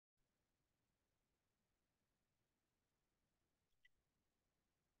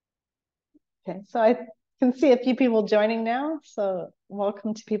Okay, so I can see a few people joining now. So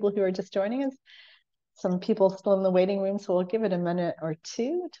welcome to people who are just joining us. Some people still in the waiting room, so we'll give it a minute or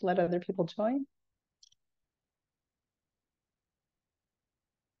two to let other people join.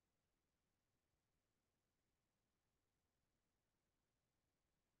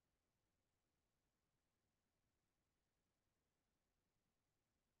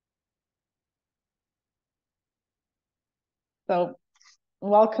 So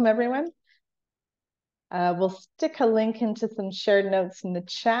welcome everyone. We'll stick a link into some shared notes in the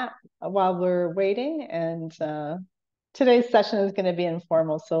chat while we're waiting. And today's session is going to be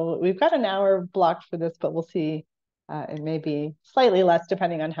informal. So we've got an hour blocked for this, but we'll see. It may be slightly less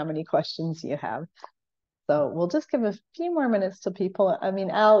depending on how many questions you have. So we'll just give a few more minutes to people. I mean,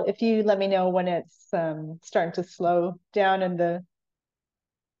 Al, if you let me know when it's starting to slow down in the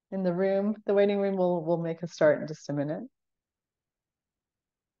room, the waiting room, we'll make a start in just a minute.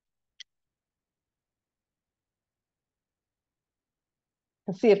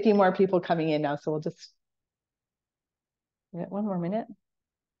 I see a few more people coming in now, so we'll just give it one more minute.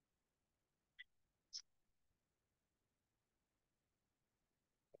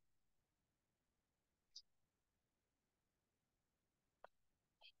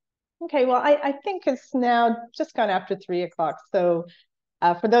 Okay, well, I think it's now just gone after 3 o'clock. So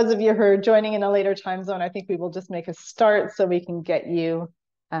for those of you who are joining in a later time zone, I think we will just make a start so we can get you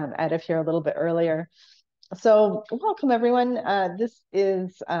out of here a little bit earlier. So welcome everyone. This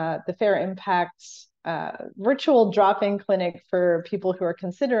is the Fair Impact virtual drop-in clinic for people who are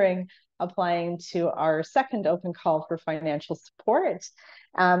considering applying to our second open call for financial support.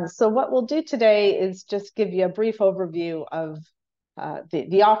 So what we'll do today is just give you a brief overview of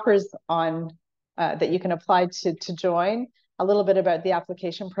the offers on that you can apply to join, a little bit about the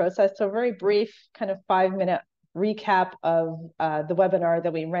application process. So a very brief kind of 5-minute recap of the webinar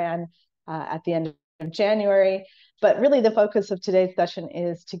that we ran at the end of January. But really the focus of today's session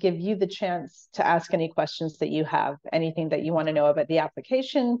is to give you the chance to ask any questions that you have, anything that you want to know about the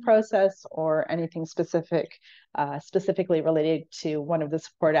application process or anything specifically related to one of the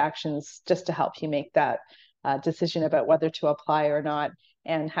support actions, just to help you make that decision about whether to apply or not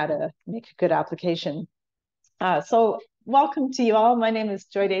and how to make a good application. So welcome to you all. My name is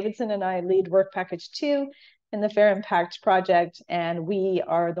Joy Davidson and I lead Work Package 2 in the Fair Impact Project, and we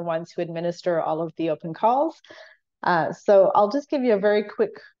are the ones who administer all of the open calls. So I'll just give you a very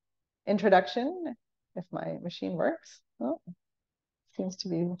quick introduction, if my machine works. Oh, seems to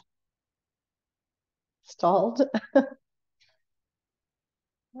be stalled.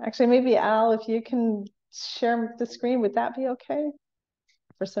 Actually, maybe Al, if you can share the screen, would that be okay?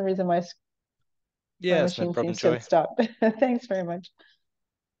 For some reason, my machine no problem, seems to have stopped. Thanks very much.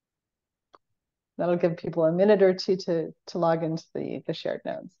 That'll give people a minute or two to log into the shared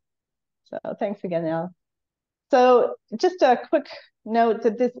notes. So thanks again, Al. So just a quick note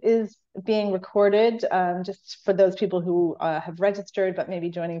that this is being recorded, just for those people who have registered but maybe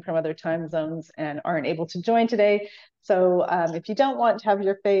joining from other time zones and aren't able to join today. So if you don't want to have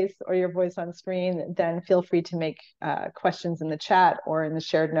your face or your voice on screen, then feel free to make questions in the chat or in the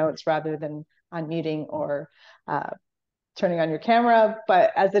shared notes rather than unmuting or turning on your camera.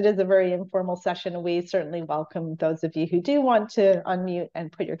 But as it is a very informal session, we certainly welcome those of you who do want to unmute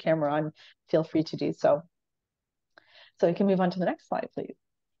and put your camera on. Feel free to do so. So we can move on to the next slide, please.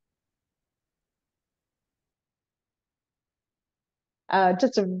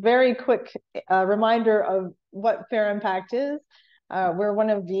 Just a very quick reminder of what Fair Impact is. We're one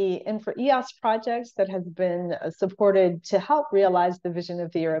of the EOS projects that has been supported to help realize the vision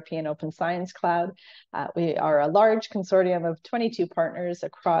of the European Open Science Cloud. We are a large consortium of 22 partners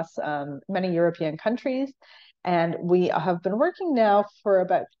across many European countries. And we have been working now for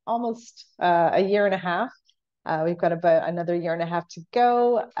about almost a year and a half. We've got about another year and a half to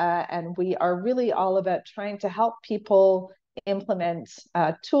go. And we are really all about trying to help people implement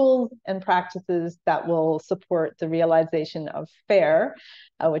tools and practices that will support the realization of FAIR,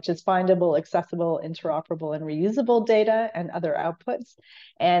 which is findable, accessible, interoperable, and reusable data and other outputs.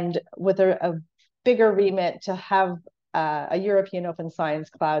 And with a bigger remit to have a European Open Science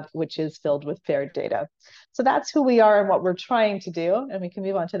Cloud, which is filled with FAIR data. So that's who we are and what we're trying to do. And we can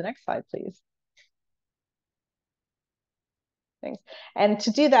move on to the next slide, please. Thanks. And to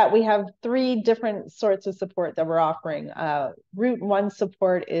do that, we have 3 different sorts of support that we're offering. Route 1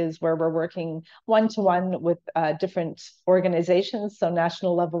 support is where we're working one-to-one with different organizations, so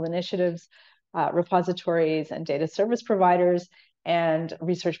national level initiatives, repositories, and data service providers. and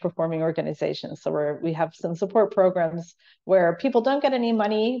research performing organizations. So we have some support programs where people don't get any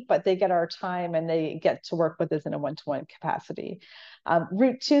money, but they get our time and they get to work with us in a one-to-one capacity.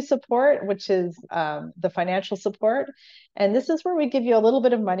 Route 2 support, which is the financial support. And this is where we give you a little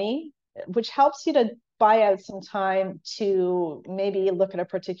bit of money, which helps you to buy out some time to maybe look at a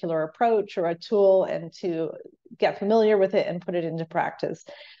particular approach or a tool and to get familiar with it and put it into practice.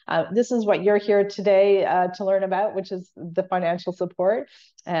 This is what you're here today to learn about, which is the financial support.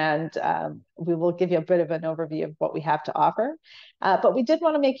 And we will give you a bit of an overview of what we have to offer. But we did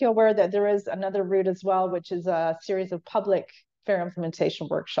want to make you aware that there is another route as well, which is a series of public FAIR implementation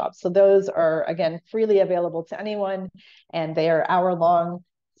workshops. So those are, again, freely available to anyone, and they are hour-long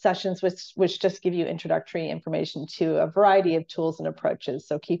sessions which just give you introductory information to a variety of tools and approaches.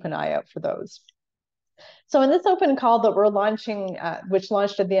 So keep an eye out for those. So in this open call that we're launching, which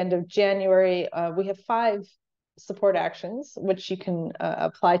launched at the end of January, we have 5 support actions which you can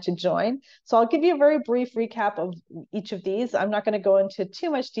apply to join. So I'll give you a very brief recap of each of these. I'm not going to go into too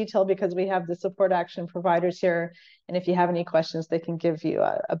much detail because we have the support action providers here. And if you have any questions, they can give you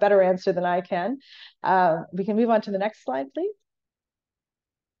a better answer than I can. We can move on to the next slide, please.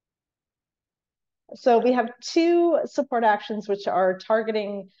 So we have 2 support actions which are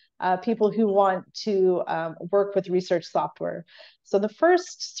targeting people who want to work with research software. So the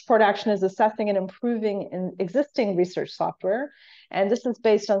first support action is assessing and improving existing research software. And this is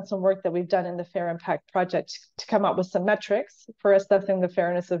based on some work that we've done in the FAIR Impact project to come up with some metrics for assessing the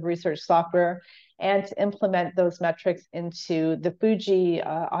fairness of research software and to implement those metrics into the Fuji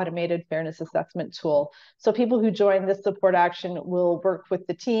automated fairness assessment tool. So people who join this support action will work with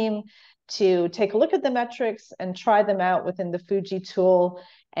the team to take a look at the metrics and try them out within the Fuji tool.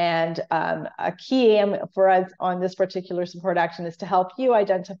 And a key aim for us on this particular support action is to help you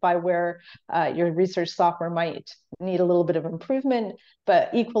identify where your research software might need a little bit of improvement, but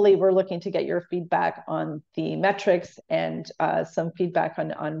equally we're looking to get your feedback on the metrics and some feedback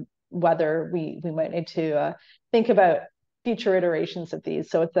on whether we might need to think about future iterations of these.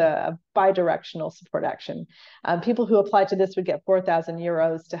 So it's a bi-directional support action. People who apply to this would get 4,000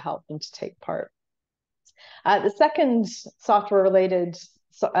 euros to help them to take part. The second software-related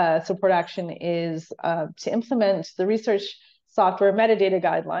support action is to implement the research software metadata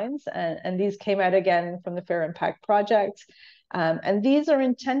guidelines. And these came out again from the FAIR Impact project. And these are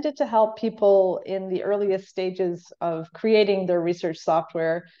intended to help people in the earliest stages of creating their research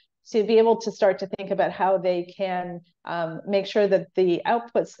software to be able to start to think about how they can make sure that the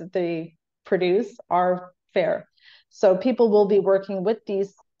outputs that they produce are fair. So people will be working with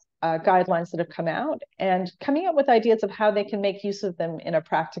these guidelines that have come out and coming up with ideas of how they can make use of them in a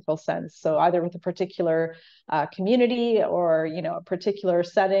practical sense. So either with a particular community or a particular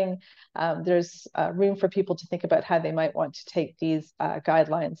setting, there's room for people to think about how they might want to take these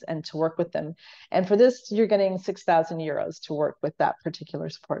guidelines and to work with them. And for this, you're getting 6,000 euros to work with that particular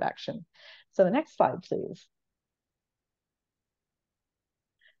support action. So the next slide, please.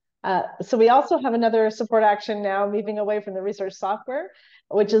 So we also have another support action now, moving away from the research software,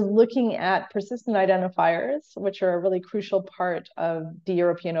 which is looking at persistent identifiers, which are a really crucial part of the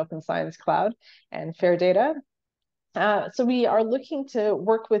European Open Science Cloud and FAIR data. So we are looking to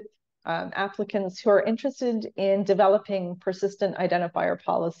work with applicants who are interested in developing persistent identifier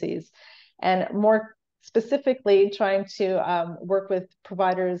policies, and more specifically trying to work with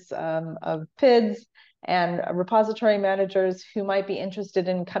providers of PIDs and repository managers who might be interested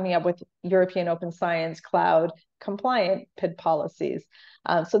in coming up with European Open Science Cloud compliant PID policies.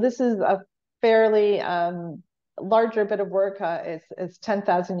 So this is a fairly larger bit of work. It's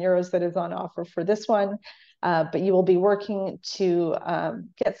 10,000 euros that is on offer for this one. But you will be working to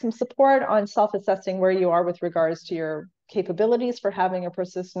get some support on self-assessing where you are with regards to your capabilities for having a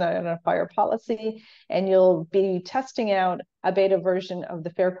persistent identifier policy, and you'll be testing out a beta version of the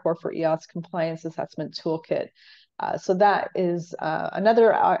FAIR Core for EOS Compliance Assessment Toolkit. So that is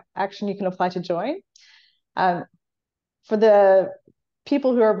another action you can apply to join. For the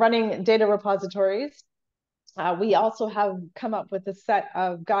people who are running data repositories, we also have come up with a set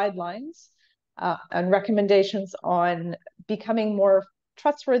of guidelines and recommendations on becoming more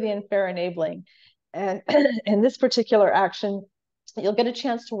trustworthy and fair enabling. And in this particular action, you'll get a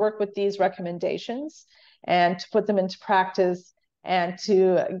chance to work with these recommendations and to put them into practice and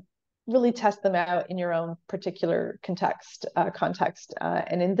to really test them out in your own particular context.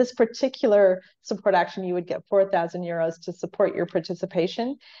 And in this particular support action, you would get 4,000 euros to support your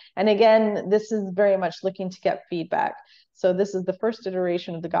participation. And again, this is very much looking to get feedback. So this is the first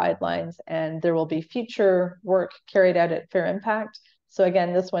iteration of the guidelines, and there will be future work carried out at FAIR Impact. So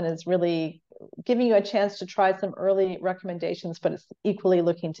again, this one is really giving you a chance to try some early recommendations, but it's equally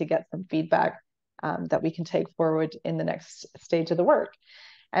looking to get some feedback that we can take forward in the next stage of the work.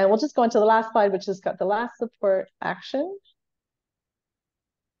 And we'll just go into the last slide, which has got the last support action.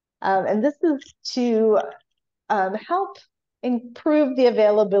 And this is to help improve the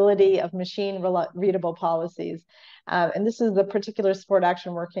availability of machine readable policies. And this is the particular support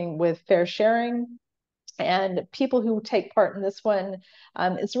action working with fair sharing. And people who take part in this one,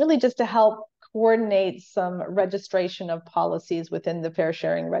 it's really just to help coordinate some registration of policies within the fair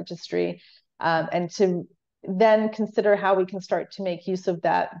sharing registry, and to then consider how we can start to make use of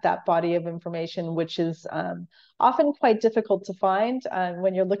that body of information, which is often quite difficult to find.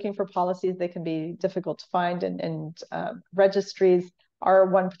 When you're looking for policies, they can be difficult to find, and registries are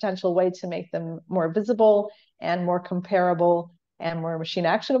one potential way to make them more visible and more comparable and more machine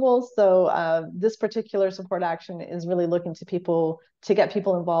actionable. So this particular support action is really looking to get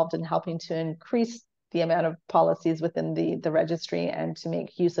people involved in helping to increase the amount of policies within the registry and to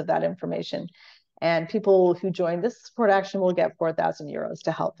make use of that information. And people who join this support action will get 4,000 euros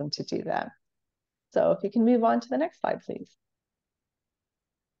to help them to do that. So if you can move on to the next slide, please.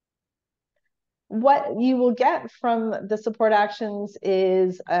 What you will get from the support actions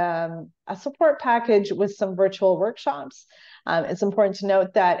is a support package with some virtual workshops. It's important to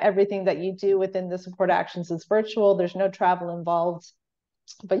note that everything that you do within the support actions is virtual. There's no travel involved,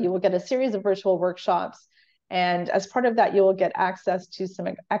 but you will get a series of virtual workshops. And as part of that, you will get access to some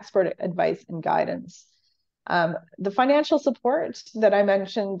expert advice and guidance. The financial support that I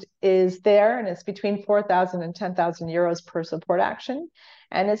mentioned is there, and it's between 4,000 and 10,000 euros per support action.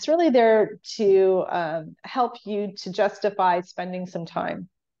 And it's really there to help you to justify spending some time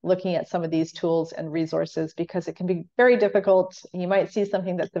looking at some of these tools and resources, because it can be very difficult. You might see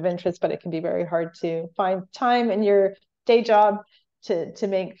something that's of interest, but it can be very hard to find time in your day job to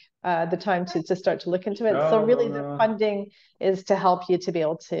make the time to start to look into it. So really the funding is to help you to be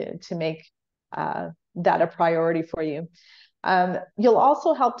able to make that a priority for you. You'll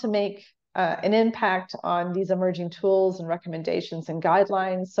also help to make an impact on these emerging tools and recommendations and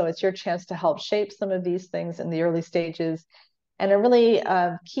guidelines. So it's your chance to help shape some of these things in the early stages. And a really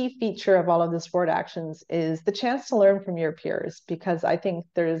key feature of all of the support actions is the chance to learn from your peers, because I think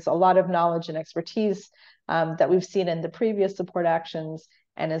there's a lot of knowledge and expertise that we've seen in the previous support actions.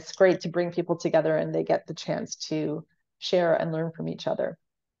 And it's great to bring people together and they get the chance to share and learn from each other.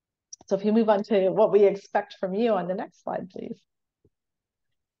 So if you move on to what we expect from you on the next slide, please.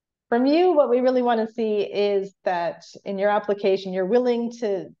 From you, what we really want to see is that in your application, you're willing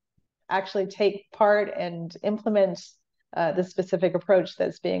to actually take part and implement the specific approach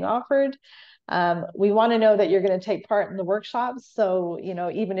that's being offered. We want to know that you're going to take part in the workshops. So,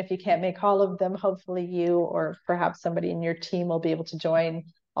 even if you can't make all of them, hopefully you or perhaps somebody in your team will be able to join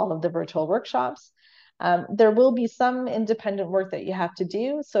all of the virtual workshops. There will be some independent work that you have to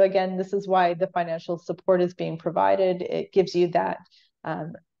do. So again, this is why the financial support is being provided. It gives you that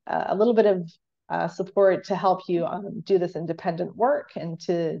a little bit of support to help you do this independent work and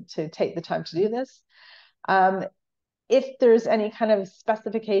to take the time to do this. If there's any kind of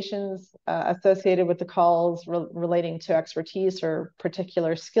specifications associated with the calls relating to expertise or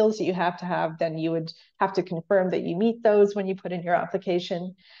particular skills that you have to have, then you would have to confirm that you meet those when you put in your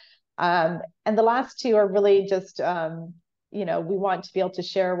application. And the last two are really just, we want to be able to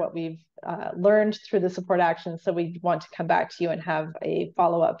share what we've learned through the support action. So we want to come back to you and have a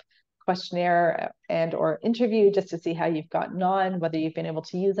follow-up questionnaire and or interview just to see how you've gotten on, whether you've been able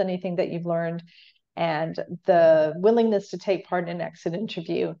to use anything that you've learned, and the willingness to take part in an exit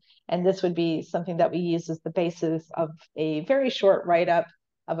interview. And this would be something that we use as the basis of a very short write-up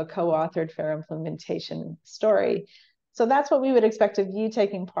of a co-authored fair implementation story. So that's what we would expect of you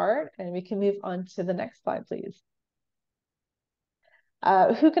taking part. And we can move on to the next slide, please.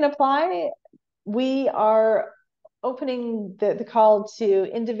 Who can apply? We are opening the call to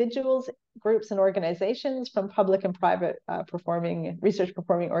individuals, groups, and organizations from public and private research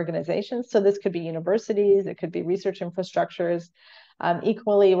performing organizations. So this could be universities, it could be research infrastructures.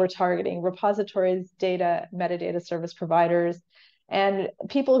 Equally, we're targeting repositories, data, metadata service providers, and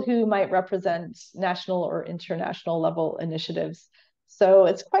people who might represent national or international level initiatives. So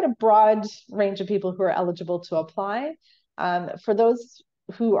it's quite a broad range of people who are eligible to apply. For those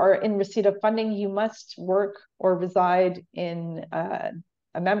who are in receipt of funding, you must work or reside in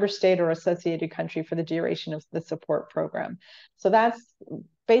a member state or associated country for the duration of the support program. So that's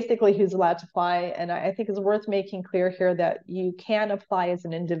basically who's allowed to apply. And I think it's worth making clear here that you can apply as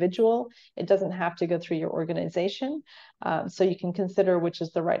an individual. It doesn't have to go through your organization. So you can consider which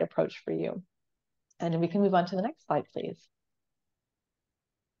is the right approach for you. And we can move on to the next slide, please.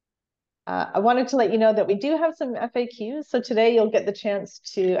 I wanted to let you know that we do have some FAQs. So today you'll get the chance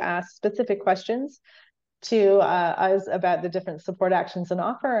to ask specific questions to us about the different support actions and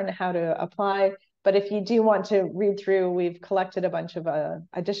offer and how to apply. But if you do want to read through, we've collected a bunch of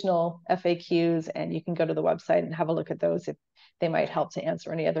additional FAQs, and you can go to the website and have a look at those if they might help to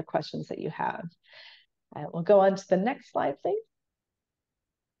answer any other questions that you have. We'll go on to the next slide, please.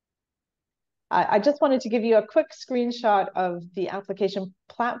 I just wanted to give you a quick screenshot of the application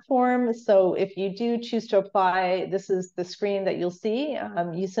platform. So if you do choose to apply, this is the screen that you'll see.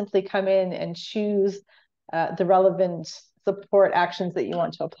 You simply come in and choose the relevant support actions that you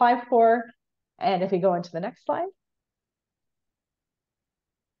want to apply for. And if we go into the next slide.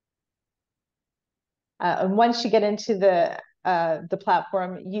 And once you get into the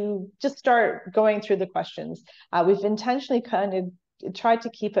platform, you just start going through the questions. We've intentionally kind of tried to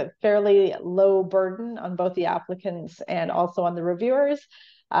keep it fairly low burden on both the applicants and also on the reviewers.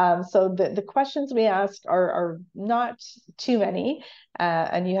 So the questions we ask are not too many,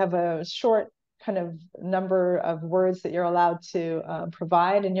 and you have a short kind of number of words that you're allowed to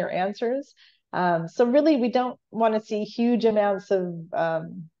provide in your answers. So really, we don't want to see huge amounts of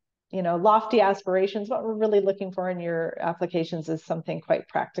lofty aspirations. What we're really looking for in your applications is something quite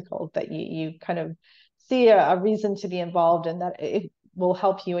practical, that you kind of see a reason to be involved, and that it will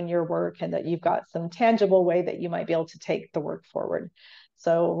help you in your work, and that you've got some tangible way that you might be able to take the work forward.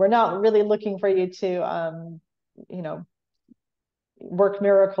 So we're not really looking for you to, work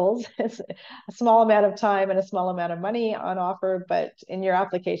miracles. It's a small amount of time and a small amount of money on offer, but in your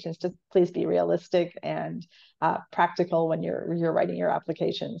applications, just please be realistic and practical when you're writing your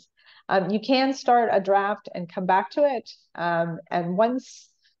applications. You can start a draft and come back to it. And once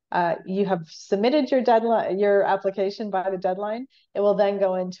you have submitted your application by the deadline, it will then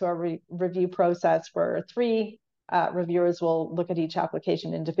go into a review process where 3 reviewers will look at each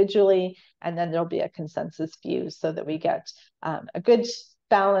application individually, and then there'll be a consensus view so that we get a good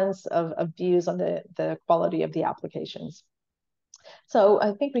balance of views on the quality of the applications. So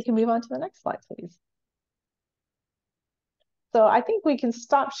I think we can move on to the next slide, please. So I think we can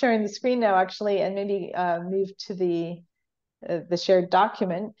stop sharing the screen now, actually, and maybe move to the shared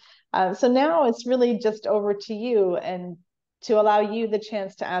document. So now it's really just over to you, and to allow you the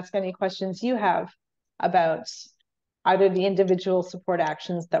chance to ask any questions you have about either the individual support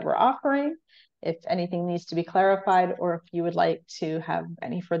actions that we're offering, if anything needs to be clarified, or if you would like to have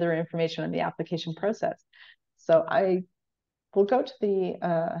any further information on the application process. So I will go to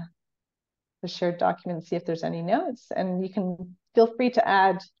the shared document and see if there's any notes, and you can feel free to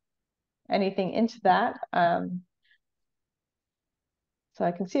add anything into that. So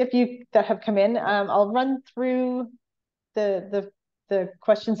I can see a few that have come in. I'll run through the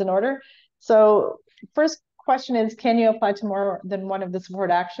questions in order. So first question is, can you apply to more than one of the support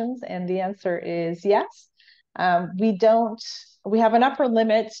actions? And the answer is yes. We have an upper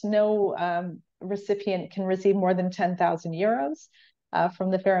limit. No recipient can receive more than 10,000 euros from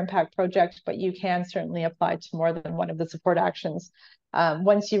the Fair Impact Project, but you can certainly apply to more than one of the support actions.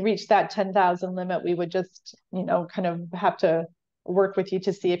 Once you reach that 10,000 limit, we would just, kind of have to work with you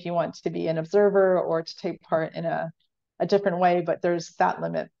to see if you want to be an observer or to take part in a different way, but there's that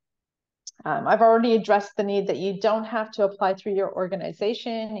limit. I've already addressed the need that you don't have to apply through your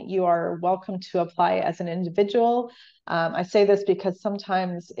organization. You are welcome to apply as an individual. I say this because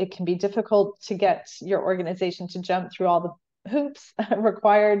sometimes it can be difficult to get your organization to jump through all the hoops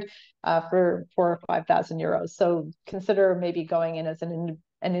required for 4,000 or 5,000 euros. So consider maybe going in as an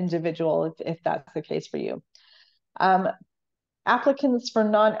individual if that's the case for you. Applicants for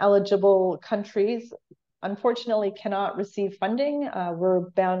non-eligible countries unfortunately cannot receive funding.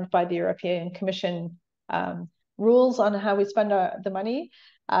 We're bound by the European Commission rules on how we spend the money.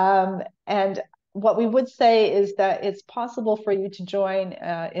 And what we would say is that it's possible for you to join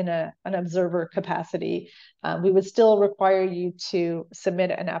in an observer capacity. We would still require you to submit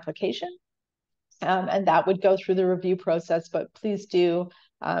an application, and that would go through the review process, but please do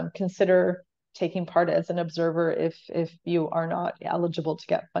consider taking part as an observer if you are not eligible to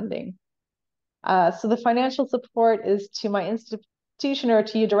get funding. So the financial support is to my institution or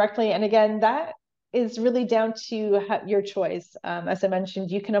to you directly. And again, that is really down to your choice. As I mentioned,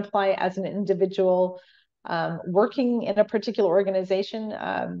 you can apply as an individual working in a particular organization,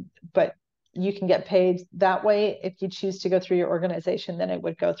 but you can get paid that way. If you choose to go through your organization, then it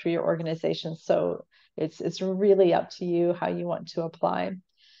would go through your organization. So it's really up to you how you want to apply.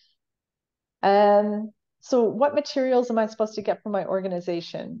 So what materials am I supposed to get from my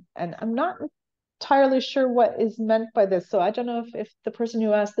organization? And I'm not entirely sure what is meant by this. So I don't know if the person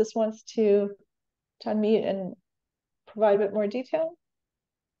who asked this wants to unmute and provide a bit more detail.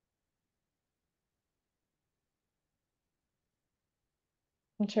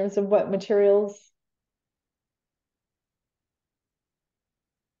 in terms of what materials?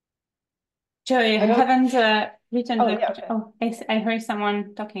 Joey, I haven't written Oh, the yeah, question. okay. Oh, I heard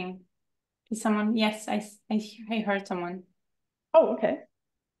someone talking. Is someone? Yes, I heard someone. Oh, okay.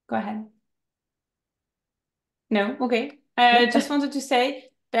 Go ahead. No, okay. Nope. Just wanted to say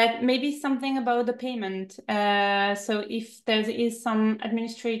that maybe something about the payment. So if there is some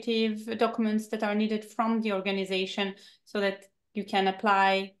administrative documents that are needed from the organization so that you can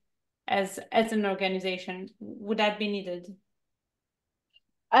apply as an organization, would that be needed?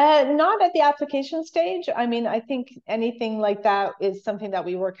 Not at the application stage. I mean, I think anything like that is something that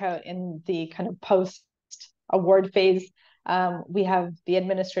we work out in the kind of post award phase. We have the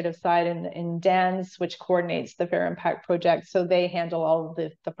administrative side in DANS, which coordinates the Fair Impact project. So they handle all of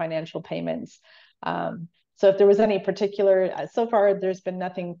the financial payments. So if there was any particular, so far there's been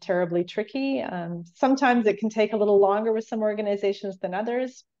nothing terribly tricky. Sometimes it can take a little longer with some organizations than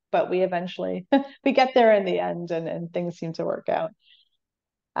others, but we eventually we get there in the end, and things seem to work out.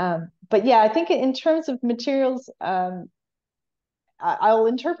 But yeah, I think in terms of materials, I'll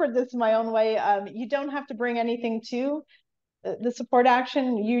interpret this my own way. You don't have to bring anything to the support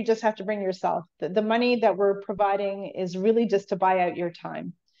action. You just have to bring yourself. The money that we're providing is really just to buy out your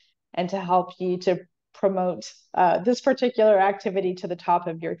time and to help you to promote this particular activity to the top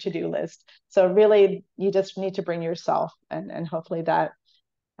of your to-do list. So really, you just need to bring yourself, and hopefully that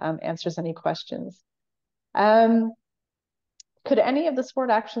answers any questions. Um, could any of the support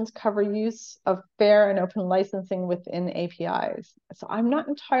actions cover use of fair and open licensing within APIs? So I'm not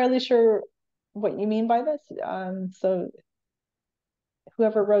entirely sure what you mean by this. So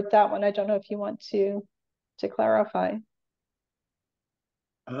whoever wrote that one, I don't know if you want to clarify.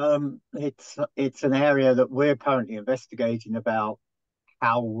 It's an area that we're currently investigating about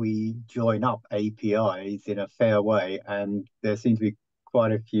how we join up APIs in a fair way, and there seems to be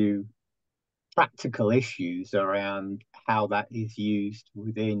quite a few practical issues around how that is used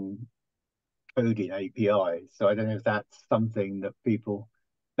within coding APIs. So I don't know if that's something that people,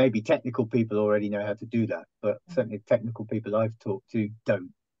 maybe technical people already know how to do that, but certainly technical people I've talked to don't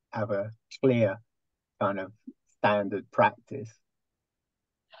have a clear kind of standard practice.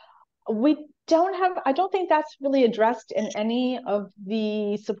 We don't have, I don't think that's really addressed in any of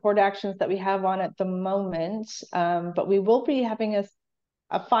the support actions that we have on at the moment. But we will be having a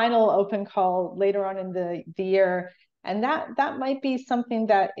final open call later on in the year. And that might be something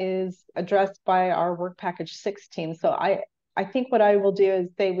that is addressed by our work package 16. So I think what I will do is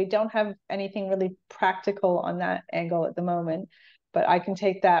say we don't have anything really practical on that angle at the moment, but I can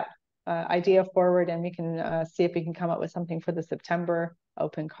take that idea forward, and we can see if we can come up with something for the September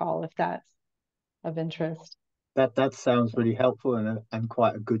open call if that's of interest. That sounds really helpful and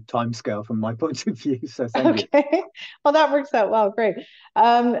quite a good timescale from my point of view. So thank you. Okay, well, that works out well. Great.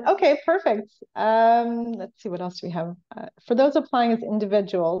 Okay, perfect. Let's see, what else do we have? For those applying as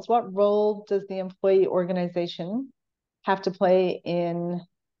individuals, what role does the employee organization have to play in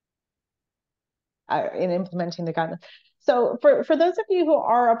implementing the guidelines? So for those of you who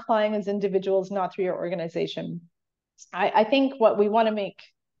are applying as individuals, not through your organization, I think what we want to make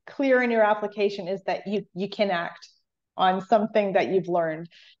clear in your application is that you can act on something that you've learned.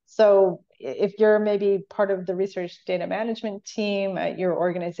 So if you're maybe part of the research data management team at your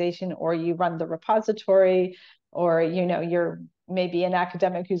organization, or you run the repository, or you're maybe an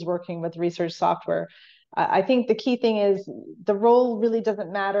academic who's working with research software, I think the key thing is the role really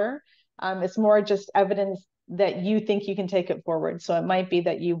doesn't matter. It's more just evidence that you think you can take it forward. So it might be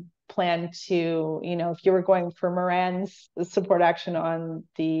that you plan to, if you were going for Moran's support action on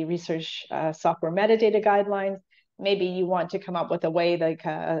the research software metadata guidelines, maybe you want to come up with a way, like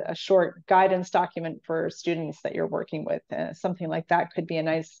a short guidance document for students that you're working with. Something like that could be a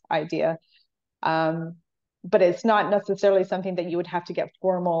nice idea. But it's not necessarily something that you would have to get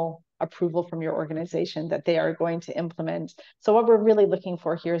formal approval from your organization that they are going to implement. So what we're really looking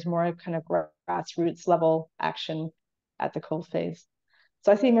for here is more kind of grassroots level action at the cold phase.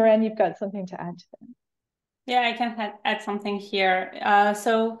 So I see, Moran, you've got something to add to that. Yeah, I can add something here.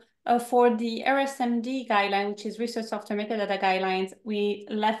 For the RSMD guideline, which is Research Software Metadata Guidelines, we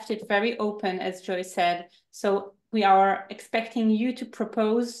left it very open, as Joy said. So we are expecting you to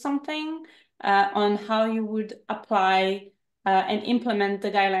propose something on how you would apply and implement the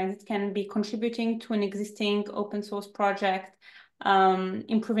guidelines. It can be contributing to an existing open source project,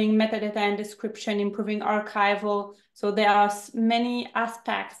 improving metadata and description, improving archival. So there are many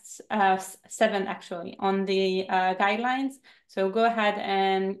aspects, 7 actually, on the guidelines. So go ahead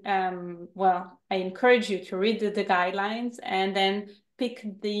and, well, I encourage you to read the guidelines and then pick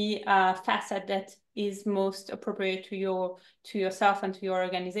the facet that is most appropriate to yourself and to your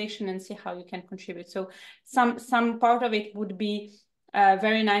organization, and see how you can contribute. So some part of it would be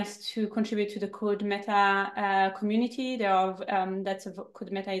very nice to contribute to the Code Meta community. There are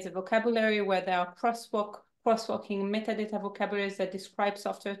Code Meta is a vocabulary where there are crosswalking metadata vocabularies that describe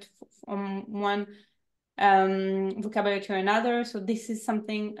software from one vocabulary to another. So this is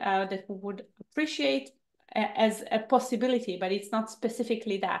something that we would appreciate as a possibility, but it's not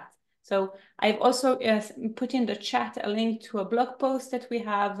specifically that. So I've also put in the chat a link to a blog post that we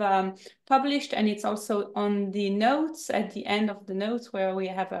have published, and it's also on the notes at the end of the notes where we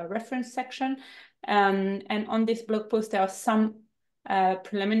have a reference section. And on this blog post, there are some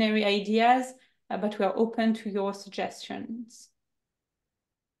preliminary ideas, but we are open to your suggestions.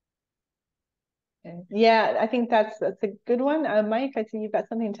 Yeah, I think that's a good one. Mike, I see you've got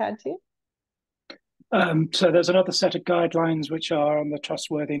something to add too. So there's another set of guidelines which are on the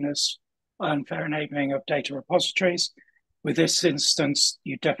trustworthiness and fair enabling of data repositories. With this instance,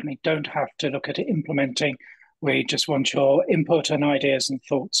 you definitely don't have to look at implementing. We just want your input and ideas and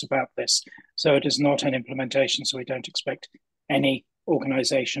thoughts about this. So it is not an implementation, so we don't expect any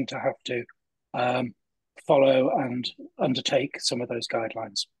organization to have to follow and undertake some of those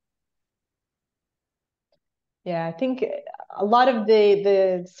guidelines. Yeah, I think a lot of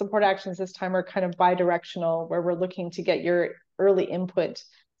the support actions this time are kind of bi-directional, where we're looking to get your early input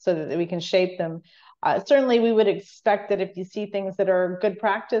so that we can shape them. Certainly, we would expect that if you see things that are good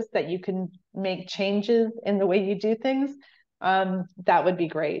practice, that you can make changes in the way you do things. That would be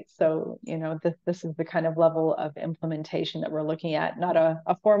great. So, you know, this is the kind of level of implementation that we're looking at, not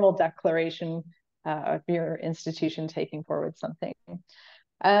a formal declaration of your institution taking forward something.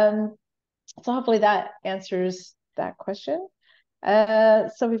 So hopefully that answers that question.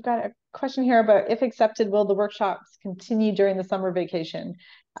 So we've got a question here about, if accepted, will the workshops continue during the summer vacation?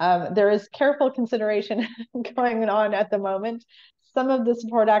 There is careful consideration going on at the moment. Some of the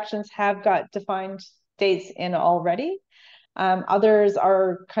support actions have got defined dates in already. Others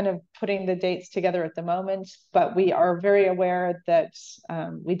are kind of putting the dates together at the moment, but we are very aware that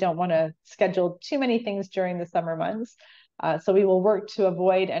we don't want to schedule too many things during the summer months. So we will work to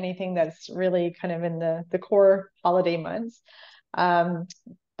avoid anything that's really kind of in the core holiday months.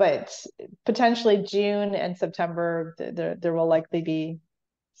 But potentially June and September, there will likely be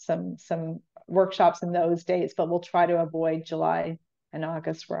some workshops in those dates, but we'll try to avoid July and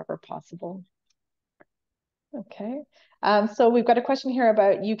August wherever possible. Okay, so we've got a question here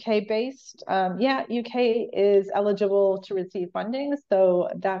about UK based. Yeah, UK is eligible to receive funding, so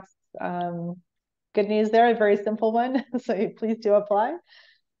that's good news there, a very simple one. So please do apply.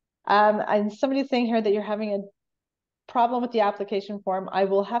 And somebody's saying here that you're having a problem with the application form. I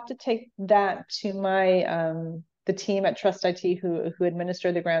will have to take that to my the team at Trust IT who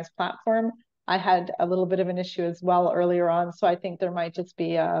administer the grants platform. I had a little bit of an issue as well earlier on, so I think there might just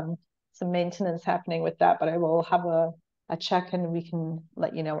be some maintenance happening with that, but I will have a check and we can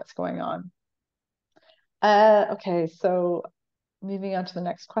let you know what's going on. Okay, so moving on to the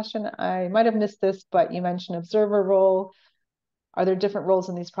next question. I might have missed this, but you mentioned observer role. Are there different roles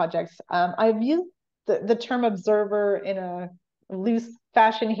in these projects? I've used the term observer in a loose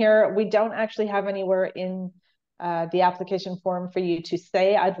fashion here. We don't actually have anywhere in the application form for you to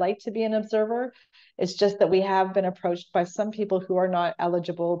say, I'd like to be an observer. It's just that we have been approached by some people who are not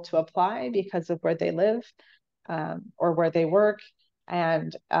eligible to apply because of where they live or where they work.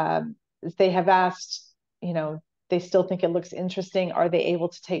 And they have asked, you know, they still think it looks interesting. Are they able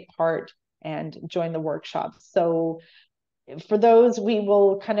to take part and join the workshop? So for those, we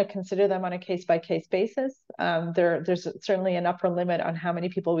will kind of consider them on a case-by-case basis. There's certainly an upper limit on how many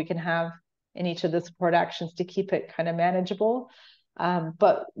people we can have in each of the support actions to keep it kind of manageable.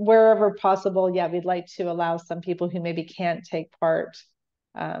 But wherever possible, yeah, we'd like to allow some people who maybe can't take part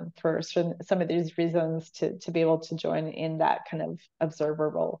for some of these reasons to be able to join in that kind of observer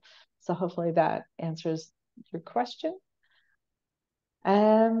role. So hopefully that answers your question.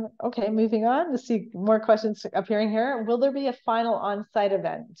 Okay, moving on. Let's see more questions appearing here. Will there be a final on-site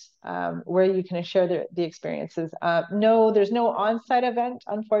event where you can share the experiences? No, there's no on-site event.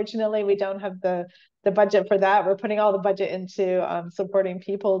 Unfortunately, we don't have the budget for that. We're putting all the budget into supporting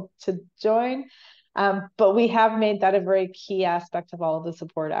people to join. But we have made that a very key aspect of all of the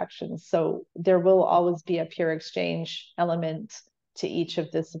support actions. So there will always be a peer exchange element to each of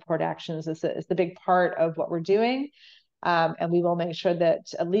the support actions. It's the big part of what we're doing. And we will make sure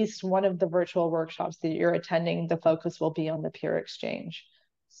that at least one of the virtual workshops that you're attending, the focus will be on the peer exchange.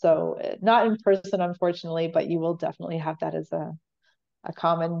 So not in person, unfortunately, but you will definitely have that as a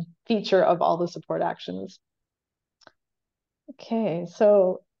common feature of all the support actions. Okay,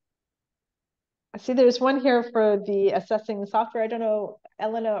 so I see there's one here for the assessing software. I don't know,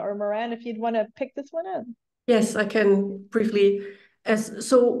 Elena or Moran, if you'd want to pick this one up. Yes, I can briefly.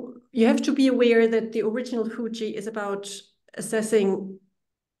 So you have to be aware that the original Fuji is about assessing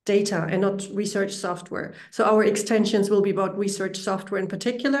data and not research software. So our extensions will be about research software in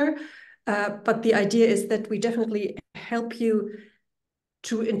particular. But the idea is that we definitely help you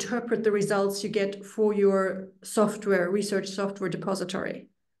to interpret the results you get for your software, research software depository,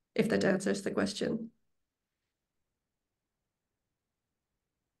 if that answers the question.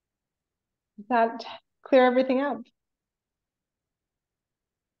 Does that clear everything up?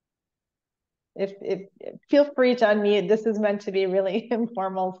 If feel free to unmute. This is meant to be really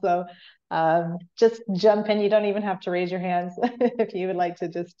informal, so just jump in. You don't even have to raise your hands if you would like to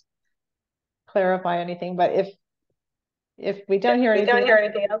just clarify anything. But if we don't hear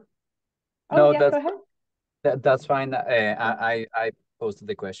anything else. Oh, No, yeah, go ahead. that's fine. I posted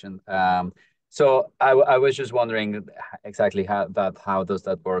the question. So I was just wondering exactly how does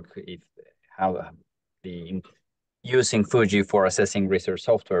that work, if how the using Fuji for assessing research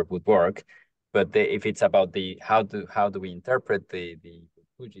software would work, but if it's about the how do we interpret the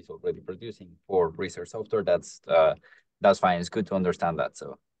Fuji is already producing for research software, that's fine. It's good to understand that.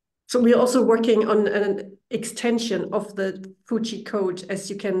 So we're also working on an extension of the Fuji code, as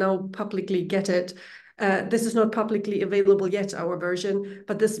you can now publicly get it. This is not publicly available yet, our version,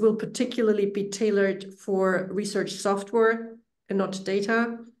 but this will particularly be tailored for research software and not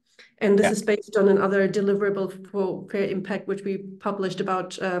data. And this is based on another deliverable for fair impact, which we published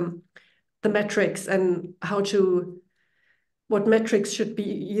about the metrics and what metrics should be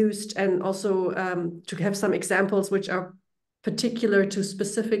used, and also to have some examples which are particular to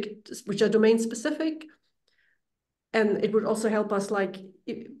which are domain specific. And it would also help us, like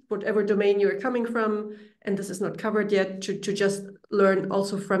whatever domain you're coming from, and this is not covered yet, to just learn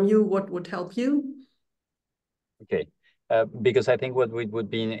also from you what would help you. Okay. Because I think what we would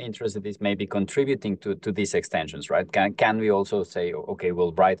be interested is maybe contributing to these extensions, right? Can we also say, okay,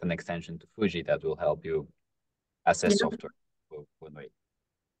 we'll write an extension to Fuji that will help you assess software?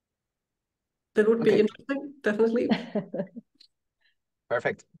 That would be interesting, definitely.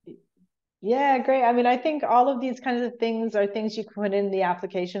 Perfect. Yeah, great. I mean, I think all of these kinds of things are things you can put in the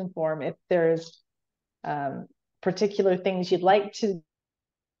application form. If there's particular things you'd like to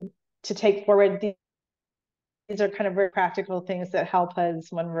take forward, these are kind of very practical things that help us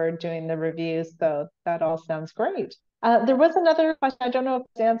when we're doing the reviews. So that all sounds great. There was another question. I don't know if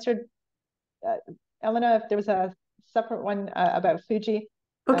it's answered, Elena, if there was a separate one about Fuji.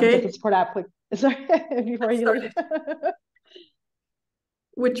 Okay. Does the support sorry, before you leave.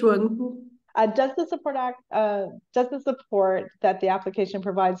 Which one? Does the support that the application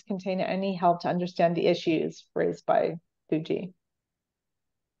provides contain any help to understand the issues raised by Fuji?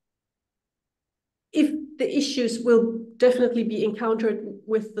 If the issues will definitely be encountered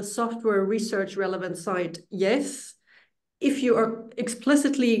with the software research relevant side, yes. If you are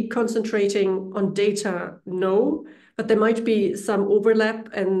explicitly concentrating on data, no. But there might be some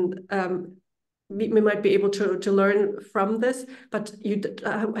overlap, and we might be able to learn from this. But you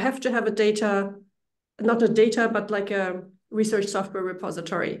have to have not a data, but like a research software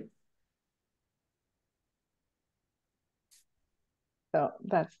repository. So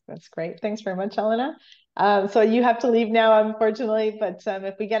that's great. Thanks very much, Elena. So you have to leave now, unfortunately, but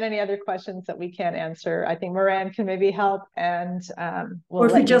if we get any other questions that we can't answer, I think Moran can maybe help, and we'll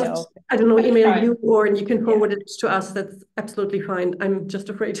let you know. I don't know, email you, or you can forward it to us. That's absolutely fine. I'm just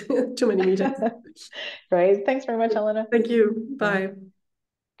afraid too many meetings. Great. Thanks very much, Elena. Thank you. Bye.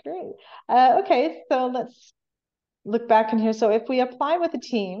 Great. Okay, so let's look back in here. So if we apply with a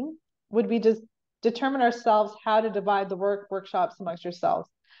team, would we just determine ourselves how to divide the workshops amongst yourselves?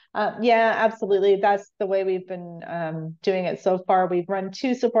 Yeah, absolutely. That's the way we've been doing it so far. We've run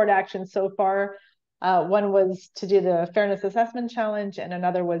 2 support actions so far. One was to do the Fairness Assessment Challenge, and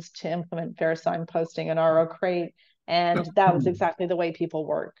another was to implement fair signposting in RO Crate. And that was exactly the way people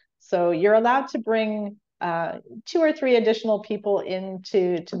work. So you're allowed to bring 2 or 3 additional people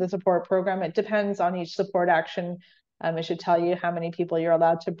into the support program. It depends on each support action. It should tell you how many people you're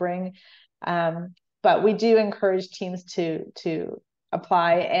allowed to bring. But we do encourage teams to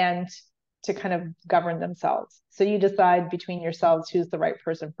apply and to kind of govern themselves. So you decide between yourselves who's the right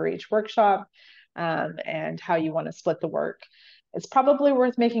person for each workshop, and how you want to split the work. It's probably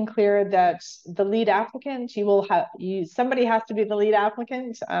worth making clear that the lead applicant, somebody has to be the lead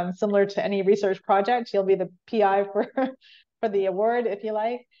applicant, similar to any research project. You'll be the PI for the award, if you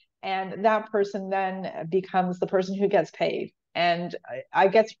like. And that person then becomes the person who gets paid. And I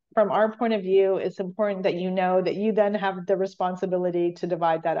guess from our point of view, it's important that you know that you then have the responsibility to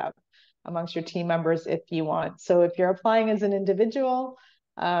divide that up amongst your team members if you want. So if you're applying as an individual,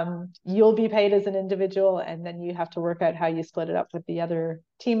 you'll be paid as an individual, and then you have to work out how you split it up with the other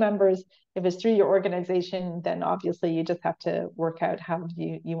team members. If it's through your organization, then obviously you just have to work out how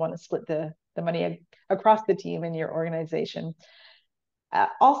you want to split the money across the team in your organization.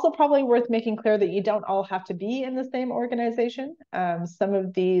 Also probably worth making clear that you don't all have to be in the same organization. Some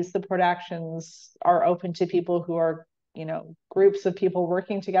of these support actions are open to people who are, groups of people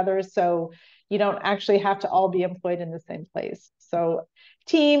working together. So you don't actually have to all be employed in the same place. So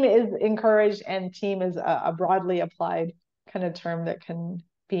team is encouraged, and team is a broadly applied kind of term that can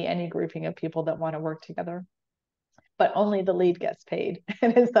be any grouping of people that want to work together. But only the lead gets paid,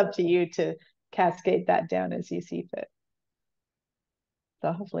 and it's up to you to cascade that down as you see fit.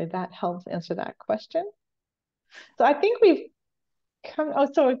 So hopefully that helps answer that question. So I think we've come, oh,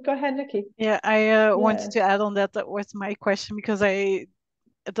 so go ahead, Nikki. Yeah, I wanted to add on that. That was my question, because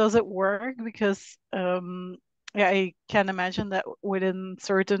does it work? Because yeah, I can imagine that within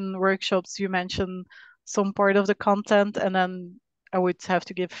certain workshops you mention some part of the content, and then I would have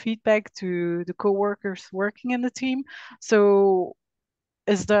to give feedback to the co-workers working in the team. So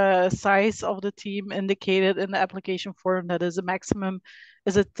is the size of the team indicated in the application form that is a maximum?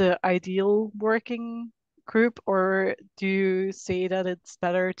 Is it the ideal working group, or do you say that it's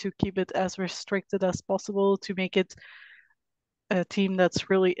better to keep it as restricted as possible to make it a team that's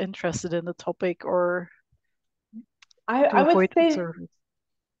really interested in the topic, or I would say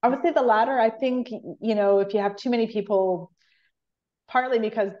the latter. I think, if you have too many people, partly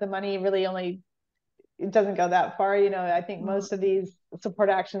because the money really only, it doesn't go that far. I think most of these support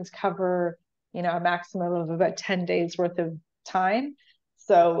actions cover, a maximum of about 10 days worth of time.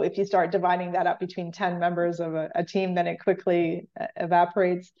 So if you start dividing that up between 10 members of a team, then it quickly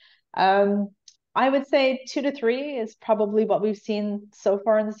evaporates. I would say 2 to 3 is probably what we've seen so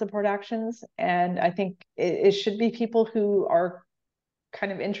far in the support actions. And I think it should be people who are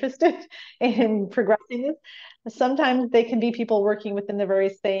kind of interested in progressing this. Sometimes they can be people working within the very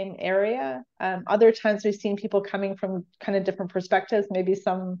same area. Other times we've seen people coming from kind of different perspectives, maybe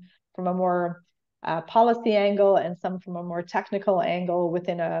some from a more policy angle and some from a more technical angle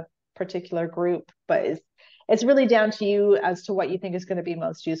within a particular group. But it's really down to you as to what you think is going to be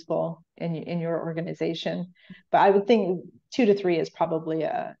most useful in your organization. But I would think 2 to 3 is probably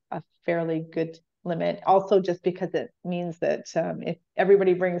a fairly good limit. Also, just because it means that if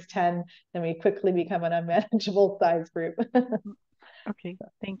everybody brings 10, then we quickly become an unmanageable size group. Okay,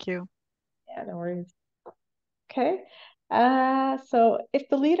 thank you. Yeah, no worries. Okay. So if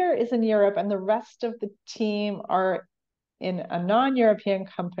the leader is in Europe and the rest of the team are in a non-European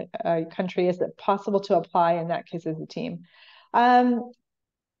country, is it possible to apply in that case as a team?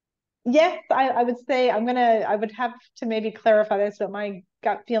 Yes, I would say I would have to maybe clarify this, but my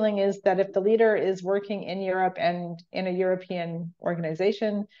gut feeling is that if the leader is working in Europe and in a European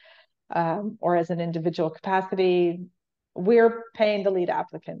organization, or as an individual capacity, we're paying the lead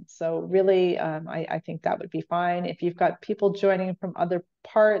applicant. So really, I think that would be fine. If you've got people joining from other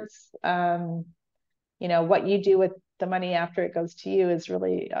parts, what you do with the money after it goes to you is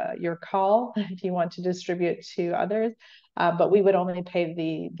really your call if you want to distribute to others. But we would only pay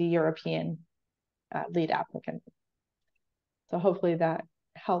the European lead applicant. So hopefully that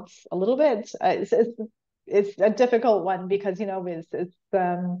helps a little bit. It's a difficult one because,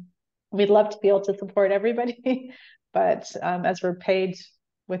 we'd love to be able to support everybody, but as we're paid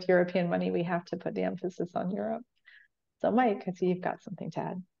with European money, we have to put the emphasis on Europe. So Mike, I see you've got something to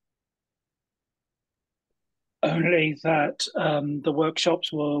add. Only that the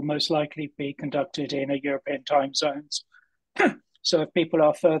workshops will most likely be conducted in European time zones. So if people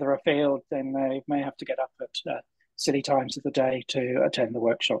are further afield, then they may have to get up at silly times of the day to attend the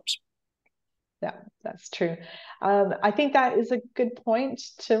workshops. Yeah, that's true. I think that is a good point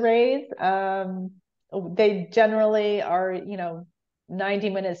to raise. They generally are, 90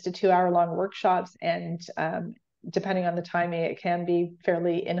 minutes to 2 hour long workshops, and depending on the timing, it can be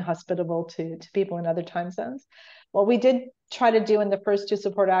fairly inhospitable to people in other time zones. What we did try to do in the first 2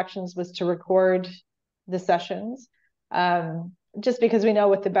 support actions was to record the sessions, just because we know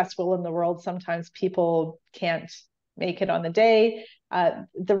with the best will in the world, sometimes people can't make it on the day.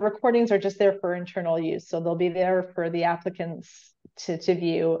 The recordings are just there for internal use. So they'll be there for the applicants to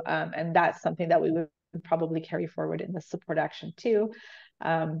view. And that's something that we would probably carry forward in the support action too.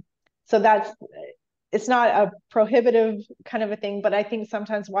 So it's not a prohibitive kind of a thing, but I think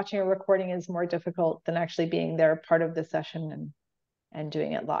sometimes watching a recording is more difficult than actually being there part of the session and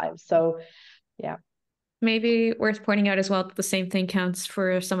doing it live. So yeah. maybe worth pointing out as well that the same thing counts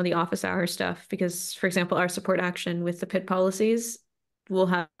for some of the office hour stuff, because, for example, our support action with the PIT policies will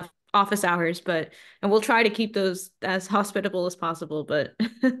have office hours, and we'll try to keep those as hospitable as possible, but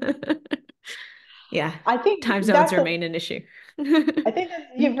yeah, I think time zones remain an issue. I think that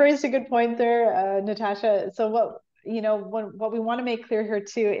you've raised a good point there, Natasha. So what we want to make clear here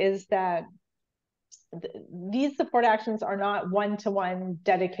too is that these support actions are not one-to-one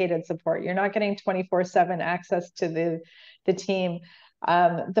dedicated support. You're not getting 24/7 access to the team.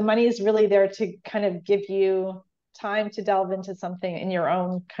 The money is really there to kind of give you time to delve into something in your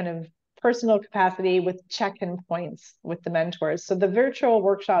own kind of personal capacity with check-in points with the mentors. So the virtual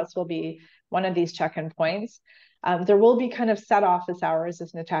workshops will be one of these check-in points. There will be kind of set office hours,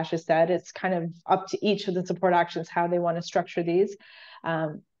 as Natasha said. It's kind of up to each of the support actions how they want to structure these.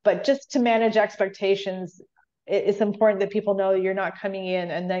 But just to manage expectations, it's important that people know you're not coming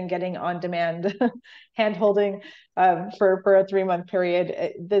in and then getting on-demand hand-holding for a 3-month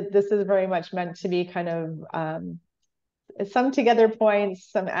period. This is very much meant to be kind of some together points,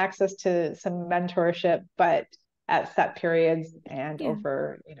 some access to some mentorship, but at set periods and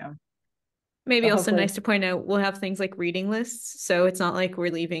over, Maybe so also hopefully... nice to point out, we'll have things like reading lists. So it's not like we're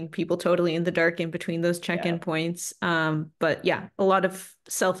leaving people totally in the dark in between those check-in points. But yeah, a lot of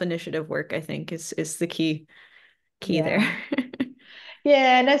self-initiative work, I think, is the key there.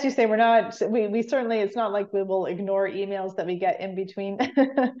 Yeah, and as you say, we certainly, it's not like we will ignore emails that we get in between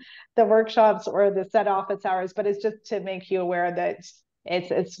the workshops or the set office hours, but it's just to make you aware that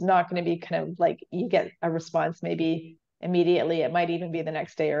it's not going to be kind of like you get a response maybe immediately. It might even be the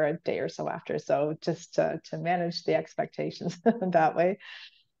next day or a day or so after. So just to manage the expectations that way.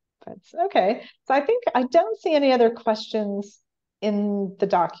 But okay, so I think I don't see any other questions in the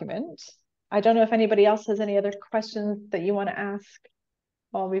document. I don't know if anybody else has any other questions that you want to ask.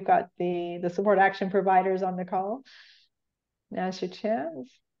 Well, we've got the support action providers on the call. Now's your chance.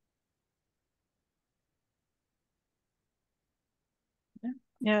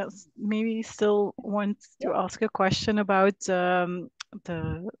 Yes, maybe still want to ask a question about the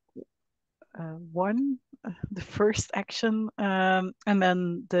first action, and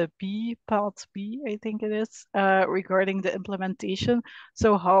then the part B, I think it is, regarding the implementation.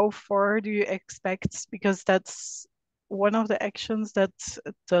 So how far do you expect, because that's one of the actions that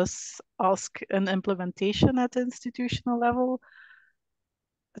does ask an implementation at the institutional level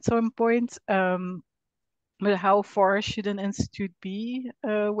at some point. But how far should an institute be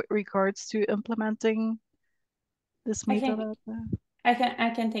with regards to implementing this metadata?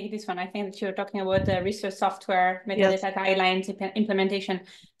 I can take this one. I think that you're talking about the research software metadata guidelines implementation.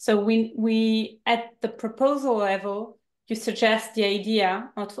 So we at the proposal level, you suggest the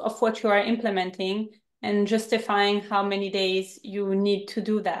idea of what you are implementing and justifying how many days you need to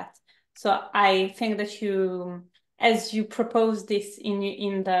do that. So I think that as you propose this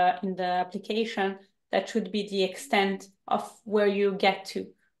in the application, that should be the extent of where you get to.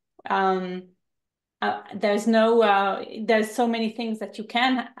 There's so many things that you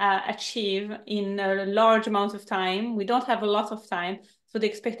can achieve in a large amount of time. We don't have a lot of time, so the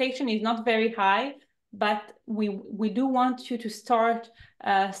expectation is not very high, but we do want you to start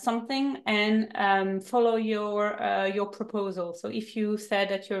something and follow your proposal. So if you said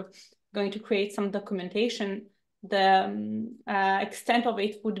that you're going to create some documentation, the extent of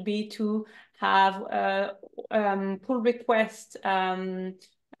it would be to have pull request ready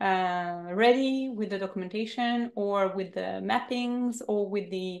with the documentation or with the mappings or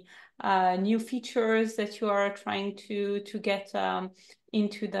with the new features that you are trying to get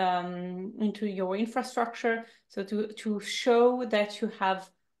into your infrastructure. So to show that you have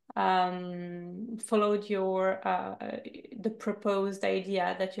followed the proposed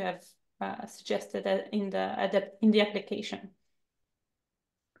idea that you have suggested in the application.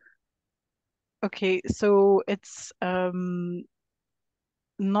 Okay, so it's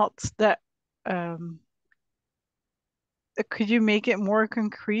not that. Could you make it more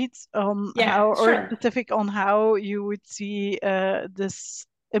concrete on how, or specific on how you would see this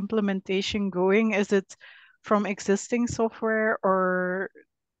implementation going? Is it from existing software or?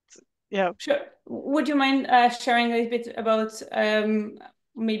 Yeah. Sure. Would you mind sharing a little bit about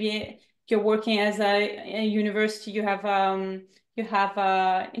maybe you're working as a university, you have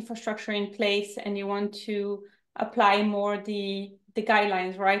infrastructure in place and you want to apply more the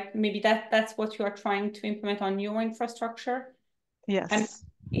guidelines, right? Maybe that's what you are trying to implement on your infrastructure. Yes. And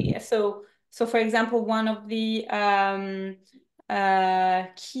yeah, so for example, one of the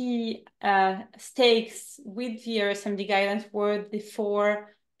key stakes with the RSMD guidelines were the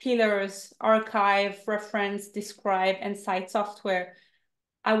 4 pillars: archive, reference, describe, and cite software.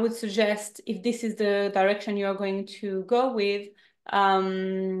 I would suggest, if this is the direction you're going to go with,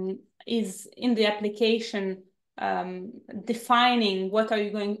 is in the application defining what are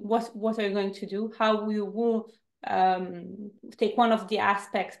you going to do, how we will take one of the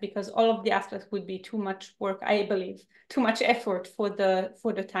aspects, because all of the aspects would be too much work, I believe, too much effort for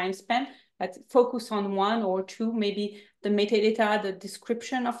the time spent. But focus on one or two, maybe the metadata, the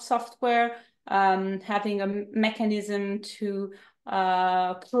description of software, having a mechanism to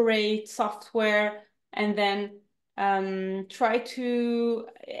curate software, and then try to,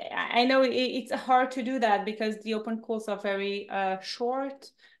 I know it's hard to do that because the open calls are very short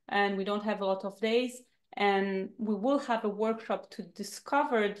and we don't have a lot of days, and we will have a workshop to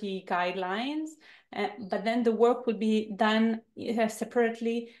discover the guidelines, but then the work will be done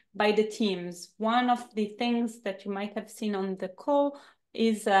separately by the teams. One of the things that you might have seen on the call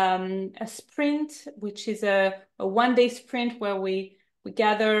is a sprint, which is a one-day sprint where we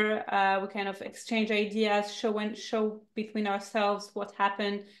gather, we kind of exchange ideas, show between ourselves what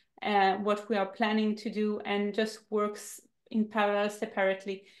happened, what we are planning to do, and just works in parallel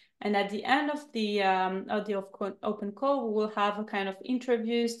separately. And at the end of the open call, we will have a kind of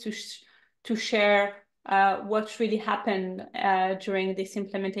interviews to share what really happened during this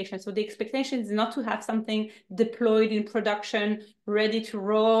implementation. So the expectation is not to have something deployed in production, ready to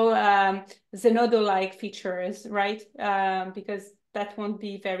roll, Zenodo-like features, right? Because that won't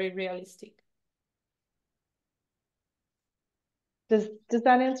be very realistic. Does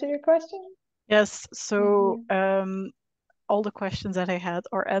that answer your question? Yes. So all the questions that I had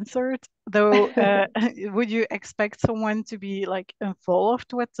are answered. Though, would you expect someone to be like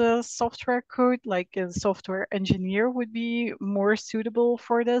involved with the software code, like a software engineer would be more suitable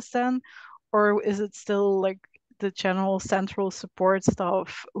for this then? Or is it still like the general central support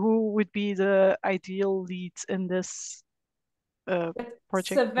staff? Who would be the ideal lead in this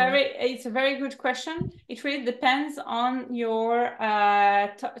project? It's a very good question. It really depends on your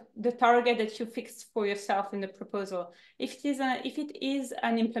the target that you fixed for yourself in the proposal. If it is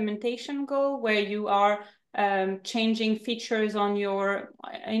an implementation goal where you are changing features on your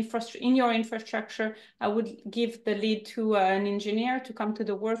infrastructure, I would give the lead to an engineer to come to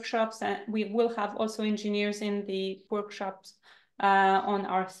the workshops, and we will have also engineers in the workshops on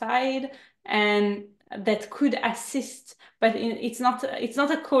our side, and that could assist, but it's not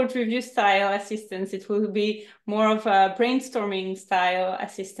a code review style assistance. It will be more of a brainstorming style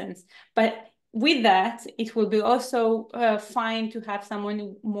assistance. But with that, it will be also fine to have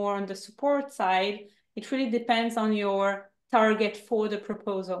someone more on the support side. It really depends on your target for the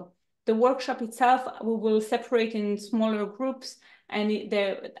proposal. The workshop itself, we will separate in smaller groups, and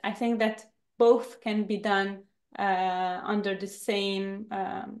I think that both can be done under the same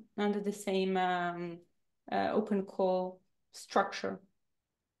open call structure.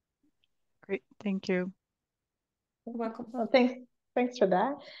 Great, thank you. You're welcome. Well, thanks for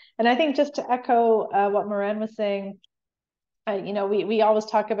that. And I think just to echo what Moran was saying, you know, we always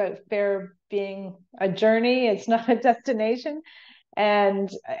talk about FAIR being a journey, it's not a destination. And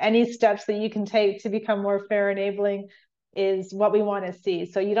any steps that you can take to become more FAIR enabling is what we want to see.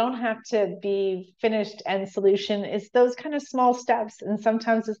 So you don't have to be finished end solution. It's those kind of small steps, and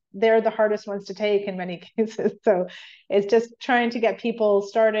sometimes they're the hardest ones to take in many cases. So it's just trying to get people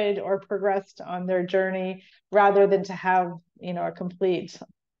started or progressed on their journey rather than to have, you know, a complete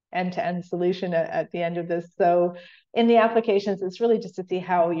end-to-end solution at the end of this. So in the applications, it's really just to see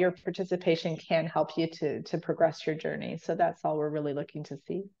how your participation can help you to progress your journey. So that's all we're really looking to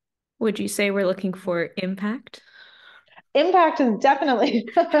see. Would you say we're looking for impact? Impact is definitely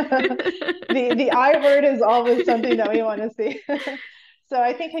the I word is always something that we want to see. So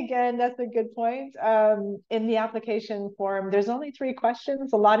I think, again, that's a good point. In the application form, there's only 3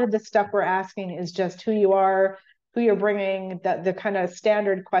 questions. A lot of the stuff we're asking is just who you are, who you're bringing, the kind of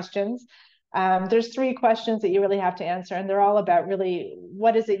standard questions. There's 3 questions that you really have to answer, and they're all about really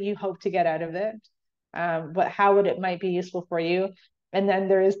what is it you hope to get out of it, how would it might be useful for you, and then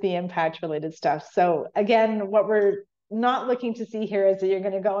there is the impact related stuff. So again, what we're not looking to see here is that you're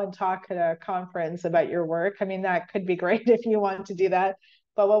going to go and talk at a conference about your work. I mean, that could be great if you want to do that,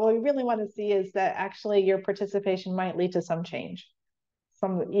 but what we really want to see is that actually your participation might lead to some change,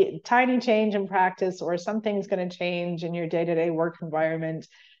 some tiny change in practice, or something's going to change in your day-to-day work environment,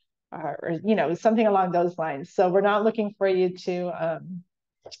 or, you know, something along those lines. So we're not looking for you to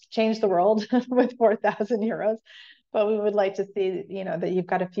change the world with 4,000 euros, but we would like to see, you know, that you've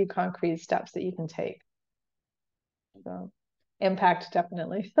got a few concrete steps that you can take. So impact,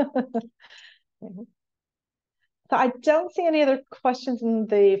 definitely. So I don't see any other questions in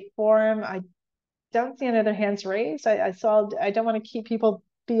the forum. I don't see any other hands raised. I don't want to keep people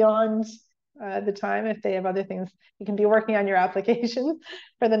beyond the time. If they have other things, you can be working on your applications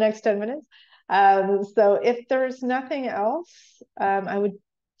for the next 10 minutes. So if there's nothing else, I would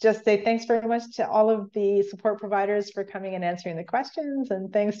just say thanks very much to all of the support providers for coming and answering the questions,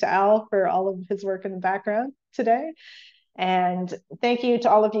 and thanks to Al for all of his work in the background today. And thank you to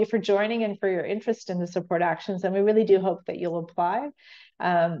all of you for joining and for your interest in the support actions. And we really do hope that you'll apply.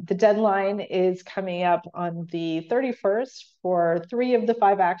 The deadline is coming up on the 31st for 3 of the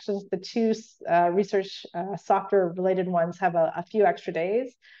 5 actions. The 2 research software related ones have a few extra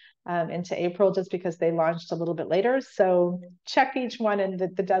days into April, just because they launched a little bit later. So check each one, and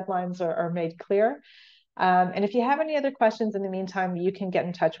the deadlines are made clear. And if you have any other questions in the meantime, you can get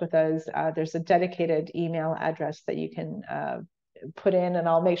in touch with us. There's a dedicated email address that you can put in, and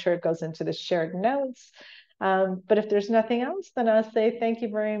I'll make sure it goes into the shared notes. But if there's nothing else, then I'll say thank you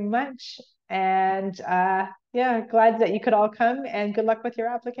very much. And yeah, glad that you could all come, and good luck with your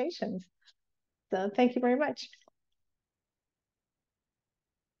applications. So thank you very much.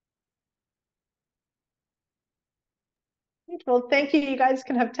 Well, thank you. You guys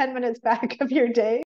can have 10 minutes back of your day.